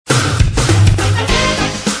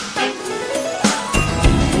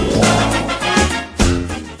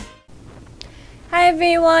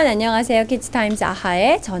everyone. 안녕하세요. 키즈타임즈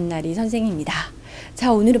아하의 전나리 선생님입니다.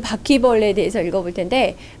 자, 오늘은 바퀴벌레에 대해서 읽어볼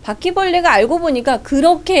텐데 바퀴벌레가 알고 보니까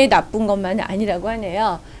그렇게 나쁜 것만은 아니라고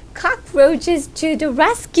하네요. Cockroaches to the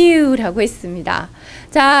rescue 라고 했습니다.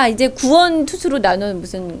 자, 이제 구원 투수로 나눈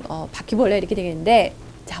무슨 바퀴벌레 이렇게 되겠는데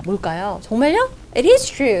자, 뭘까요? 정말요? It is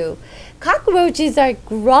true. Cockroaches are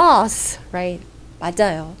gross, right?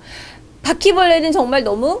 맞아요. 바퀴벌레는 정말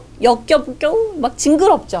너무 역겹고 막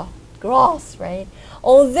징그럽죠. Gross, right?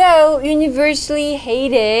 Although universally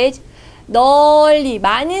hated, 널리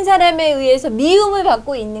많은 사람에 의해서 미움을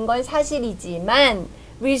받고 있는 건 사실이지만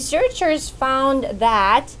researchers found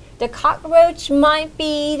that the cockroach might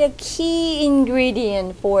be the key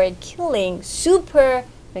ingredient for killing super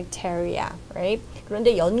bacteria, right?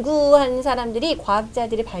 그런데 연구한 사람들이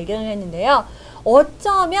과학자들이 발견을 했는데요.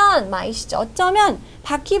 어쩌면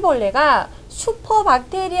바퀴벌레가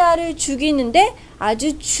슈퍼박테리아를 죽이는데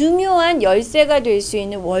아주 중요한 열쇠가 될 수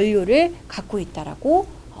있는 원료를 갖고 있다라고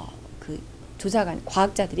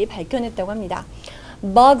과학자들이 밝혀냈다고 합니다.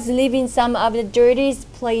 Bugs live in some of the dirtiest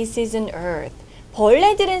places on earth.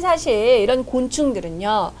 벌레들은 사실 이런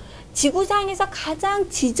곤충들은요. 지구상에서 가장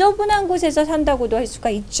지저분한 곳에서 산다고도 할 수가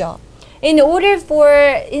있죠. In order for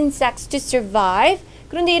insects to survive,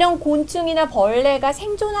 그런데 이런 곤충이나 벌레가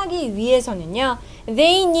생존하기 위해서는요.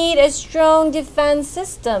 They need a strong defense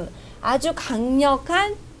system. 아주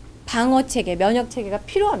강력한 방어체계, 면역체계가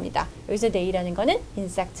필요합니다. 여기서 they라는 거는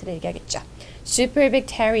insect를 얘기하겠죠.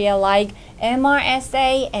 Superbacteria like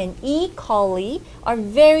MRSA and E. coli are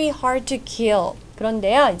very hard to kill.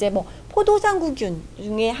 그런데요, 이제 뭐 포도상구균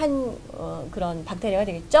중에 한 그런 박테리아가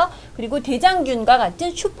되겠죠. 그리고 대장균과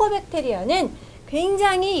같은 슈퍼박테리아는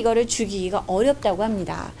굉장히 이거를 죽이기가 어렵다고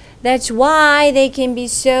합니다. That's why they can be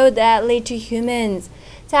so deadly to humans.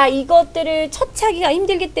 자, 이것들을 처치하기가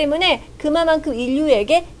힘들기 때문에 그만큼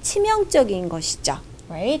인류에게 치명적인 것이죠.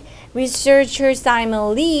 Right? Researcher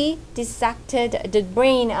Simon Lee dissected the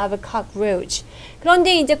brain of a cockroach.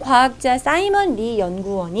 그런데 이제 과학자 사이먼 리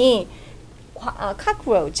연구원이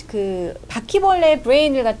cockroach, 그 바퀴벌레의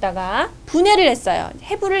브레인을 갖다가 분해를 했어요.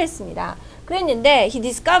 해부를 했습니다. 그랬는데 he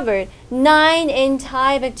discovered 9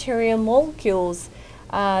 antibacterial molecules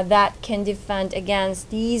that can defend against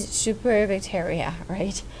these superbacteria,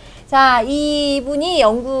 right? 자, 이분이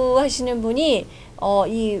연구하시는 분이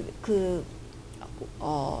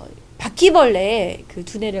바퀴벌레의 그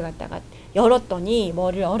두뇌를 갖다가 열었더니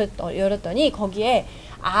거기에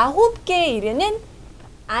 9개에 이르는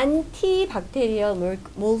안티박테리얼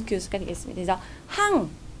몰큐스가 되겠습니다. 그래서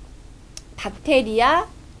항박테리아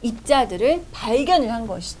입자들을 발견을 한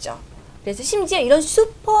것이죠. 그래서 심지어 이런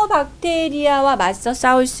슈퍼박테리아와 맞서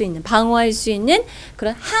싸울 수 있는, 방어할 수 있는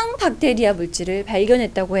그런 항박테리아 물질을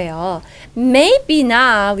발견했다고 해요. Maybe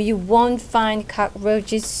now you won't find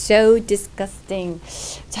cockroaches so disgusting.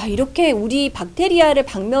 자, 이렇게 우리 박테리아를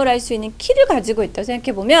박멸할 수 있는 키를 가지고 있다고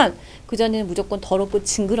생각해보면 그전에는 무조건 더럽고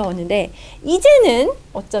징그러웠는데 이제는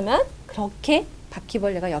어쩌면 그렇게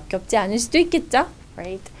바퀴벌레가 역겹지 않을 수도 있겠죠.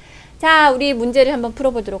 Right? 자, 우리 문제를 한번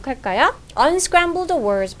풀어보도록 할까요? Unscramble the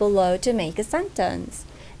words below to make a sentence.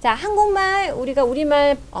 자, 한국말,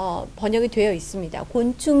 우리말 번역이 되어 있습니다.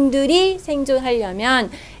 곤충들이 생존하려면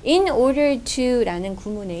in order to 라는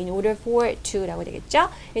구문에 in order for to 라고 되겠죠?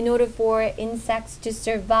 In order for insects to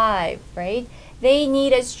survive, right? They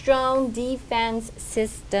need a strong defense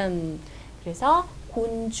system. 그래서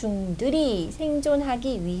곤충들이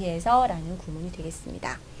생존하기 위해서 라는 구문이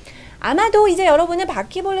되겠습니다. 아마도 이제 여러분은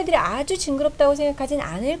바퀴벌레들이 아주 징그럽다고 생각하진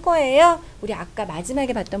않을 거예요. 우리 아까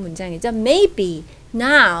마지막에 봤던 문장이죠. Maybe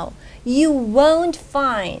now you won't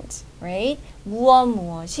find, right?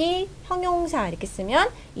 무엇이 형용사 이렇게 쓰면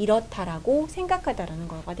이렇다라고 생각하다라는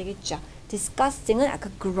거가 되겠죠. Disgusting은 아까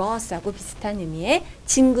gross하고 비슷한 의미의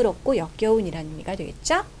징그럽고 역겨운이라는 의미가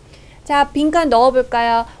되겠죠. 자, 빈칸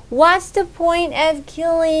넣어볼까요? What's the point of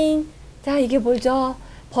killing? 자, 이게 뭐죠?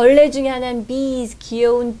 벌레 중에 하나는 bees,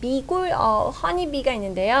 귀여운 비꿀, 허니비가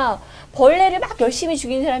있는데요. 벌레를 막 열심히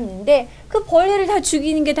죽이는 사람이 있는데 그 벌레를 다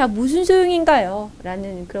죽이는 게 다 무슨 소용인가요?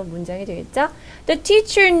 라는 그런 문장이 되겠죠. The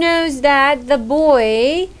teacher knows that the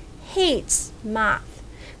boy hates math.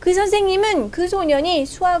 그 선생님은 그 소년이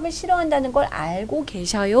수학을 싫어한다는 걸 알고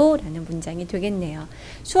계셔요. 라는 문장이 되겠네요.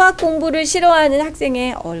 수학 공부를 싫어하는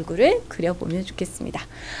학생의 얼굴을 그려보면 좋겠습니다.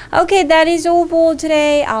 Okay, that is all for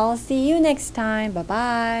today. I'll see you next time. Bye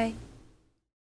bye.